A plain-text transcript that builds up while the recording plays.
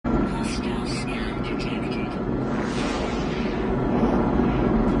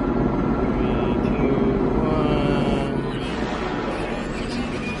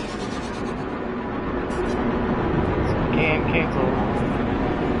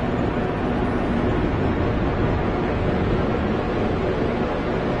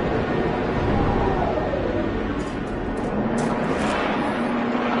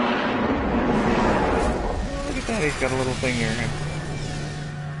he's got a little thing here.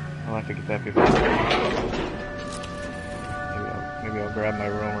 I'll have to get that before. Maybe I'll grab my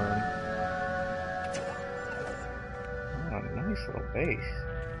roamer. Oh, nice little base.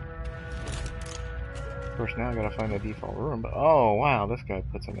 Of course, now I gotta find the default room. But oh wow, this guy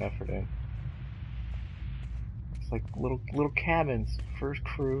put some effort in. It's like little cabins, first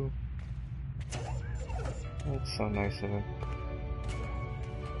crew. That's so nice of him.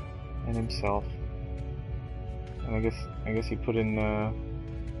 And himself. And I guess he put in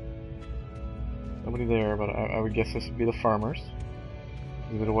nobody there, but I would guess this would be the farmers.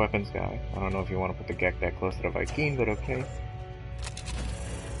 He's a weapons guy. I don't know if you want to put the Gek that close to the Viking, but okay.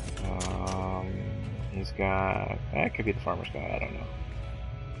 He's got... That could be the farmer's guy, I don't know.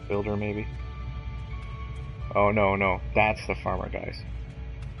 Builder, maybe? Oh, no. That's the farmer guys.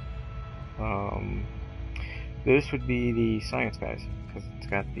 This would be the science guys, because it's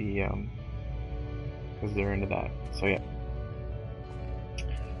got the... because they're into that. So, yeah.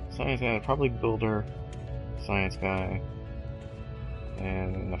 Science guy, probably builder, science guy,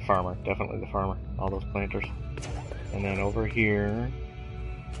 and the farmer. Definitely the farmer. All those planters. And then over here...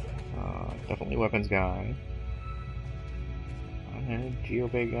 definitely weapons guy. And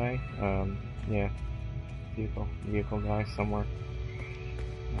geobay guy. Yeah. Vehicle guy somewhere.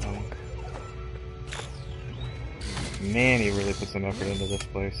 Man, he really put some effort into this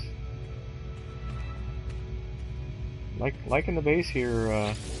place. Liking the base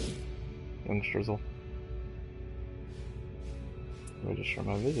here, youngstrizzle. Register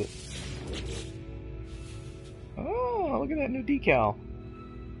my visit. Oh, look at that new decal.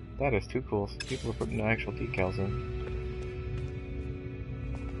 That is too cool. People are putting actual decals in.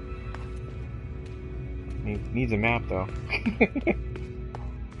 Needs a map though.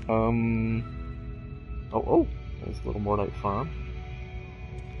 Oh, there's a little more like farm.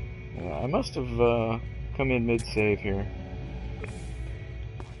 I must have come in mid-save here.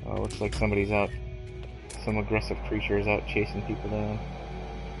 Looks like somebody's out. Some aggressive creature is out chasing people down.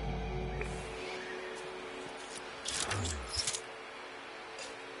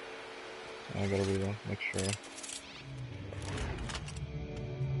 I gotta reload, make sure.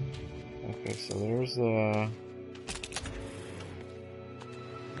 Okay, so there's if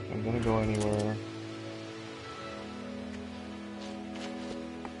I'm gonna go anywhere,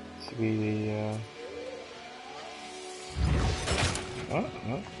 this will be the oh,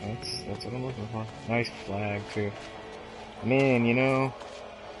 that's what I'm looking for. Nice flag too. Man, you know,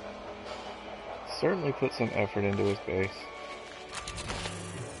 certainly put some effort into his base.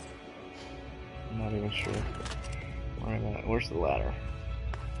 I'm not even sure where I'm at. Where's the ladder?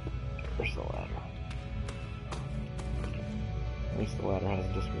 Where's the ladder? At least the ladder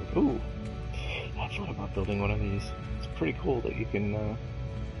hasn't just moved. Ooh! I thought about building one of these. It's pretty cool that you can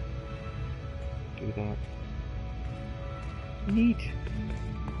do that. Neat!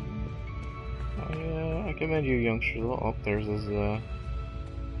 I commend you, youngsters. Oh, there's this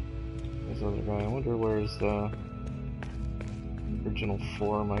other guy. I wonder where his original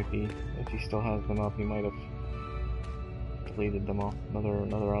 4 might be. If he still has them up, he might have deleted them all.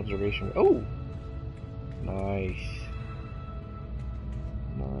 Another observation. Oh! Nice.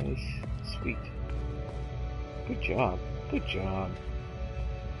 Sweet. Good job.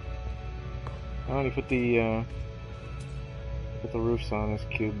 Oh, and he put the roofs on his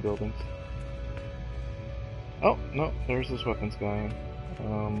cube buildings. Oh, no, there's this weapons guy.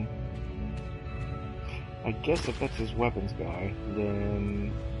 I guess if that's his weapons guy,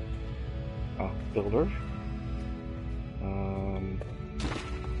 then... Oh, builder.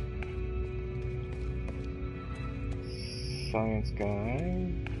 Science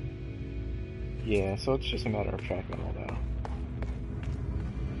guy. Yeah, so it's just a matter of tracking them all down.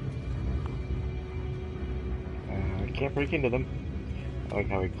 I can't break into them. I like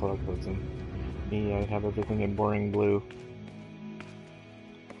how he color codes them. Me, I have everything in boring blue.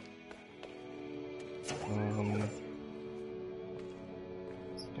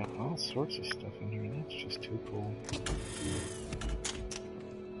 It's got all sorts of stuff in here. That's just too cool.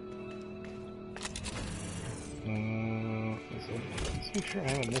 Let's make sure I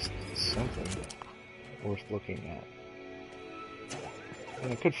haven't missed something worth looking at.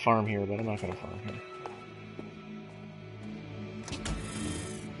 And I could farm here, but I'm not going to farm here.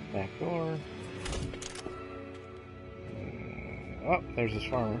 Back door. Oh, there's this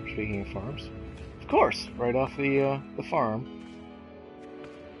farmer. Speaking of farms, of course, right off the farm.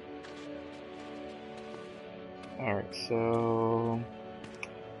 All right, so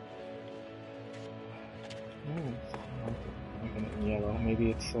yellow.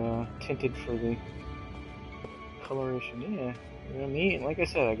 Maybe it's tinted for the coloration. Yeah, You know, me, like I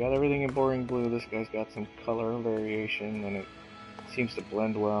said, I got everything in boring blue. This guy's got some color variation, and it seems to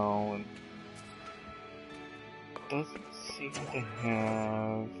blend well, and doesn't seem to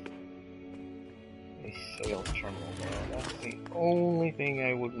have a sales terminal though. That's the only thing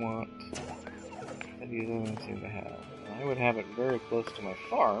I would want that he doesn't seem to have. I would have it very close to my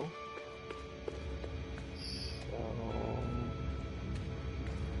farm. So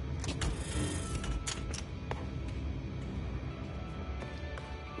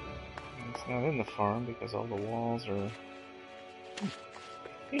it's not in the farm because all the walls are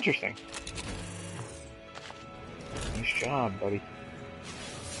interesting. Nice job, buddy.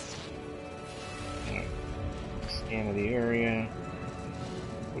 Alright. Scan of the area.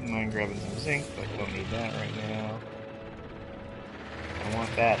 Wouldn't mind grabbing some zinc, but don't need that right now. I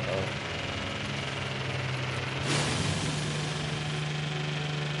want that though.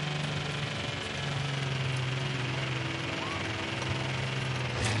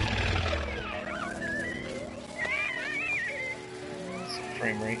 Some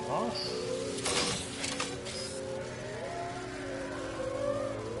frame rate loss.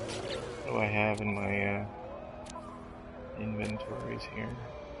 What do I have in my inventories here?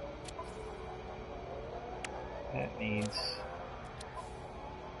 That needs...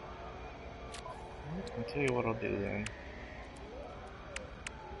 I'll tell you what I'll do then.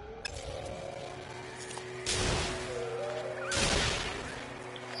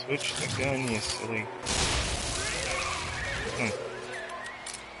 Switch the gun, you silly.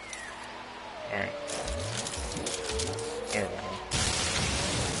 Alright. There we go.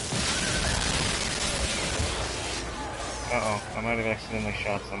 Uh-oh, I might have accidentally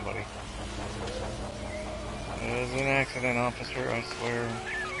shot somebody. It was an accident, officer, I swear.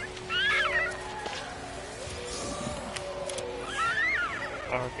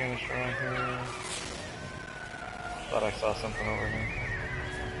 Power canister right here. Thought I saw something over here.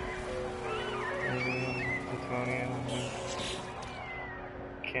 Plutonium.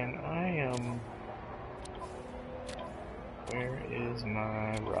 Can I, where is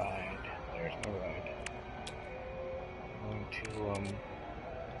my ride? There's my ride. I'm going to,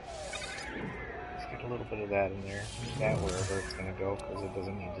 let's get a little bit of that in there. That wherever it's going to go, because it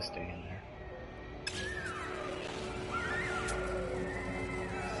doesn't need to stay in there.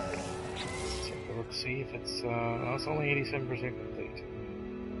 Let's take a look, see if it's, it's only 87% complete.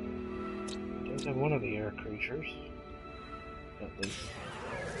 It does have one of the air creatures, at least.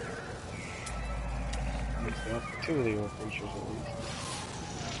 He's got two of the air creatures, at least.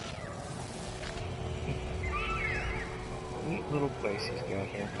 Neat little place he's got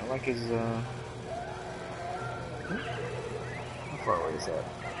here. I like his, how far away is that?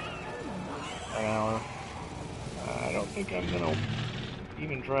 An hour. I don't think I'm gonna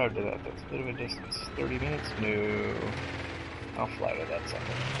even drive to that. That's a bit of a distance. 30 minutes? No. I'll fly to that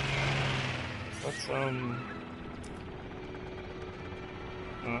sucker. Let's,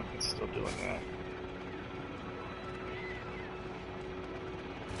 oh, it's still doing that.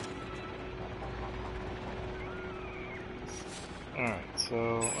 Alright,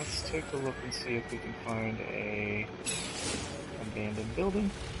 so let's take a look and see if we can find a abandoned building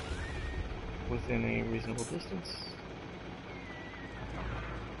within a reasonable distance.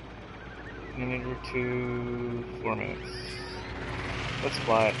 Minute or two, 4 minutes. Let's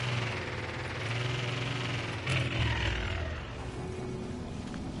fly it.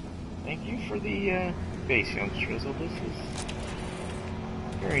 Thank you for the base, youngstrizzle. This is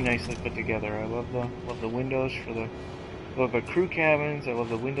very nicely put together. I love the windows for the crew cabins. I love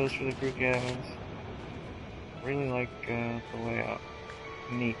the windows for the crew cabins. Really like the layout.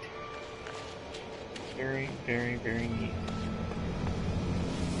 Neat. Very, very, very neat.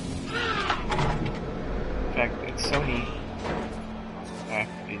 In fact, it's so neat. I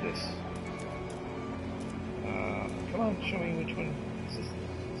have to do this. Come on, show me which one. Is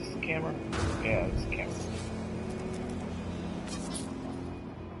this the camera? Yeah, it's the camera.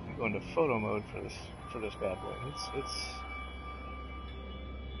 I'm going to photo mode for this bad boy. It's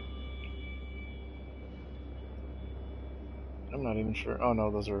I'm not even sure. Oh no,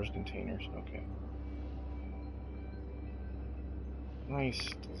 those are his containers. Okay. Nice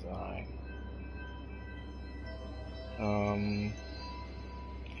design.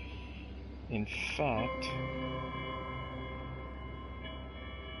 In fact,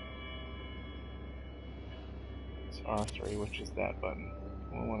 it's R3, which is that button.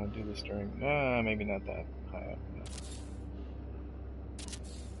 We'll want to do this during, maybe not that high up. No.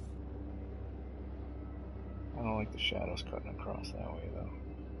 I don't like the shadows cutting across that way, though.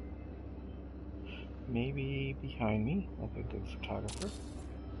 Maybe behind me, like a good photographer.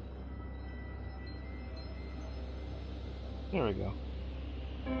 There we go.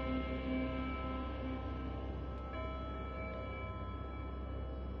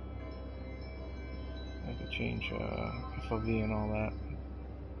 I have to change FOV and all that.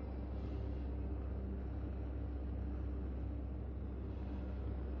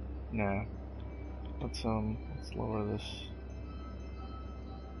 Nah. Let's lower this.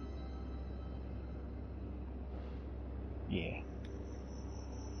 Yeah.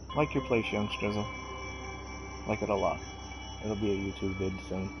 Like your place, youngstrizzle. Like it a lot. It'll be a YouTube vid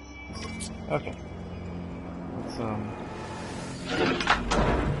soon. Okay. Let's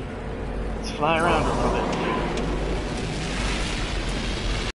fly around a little bit.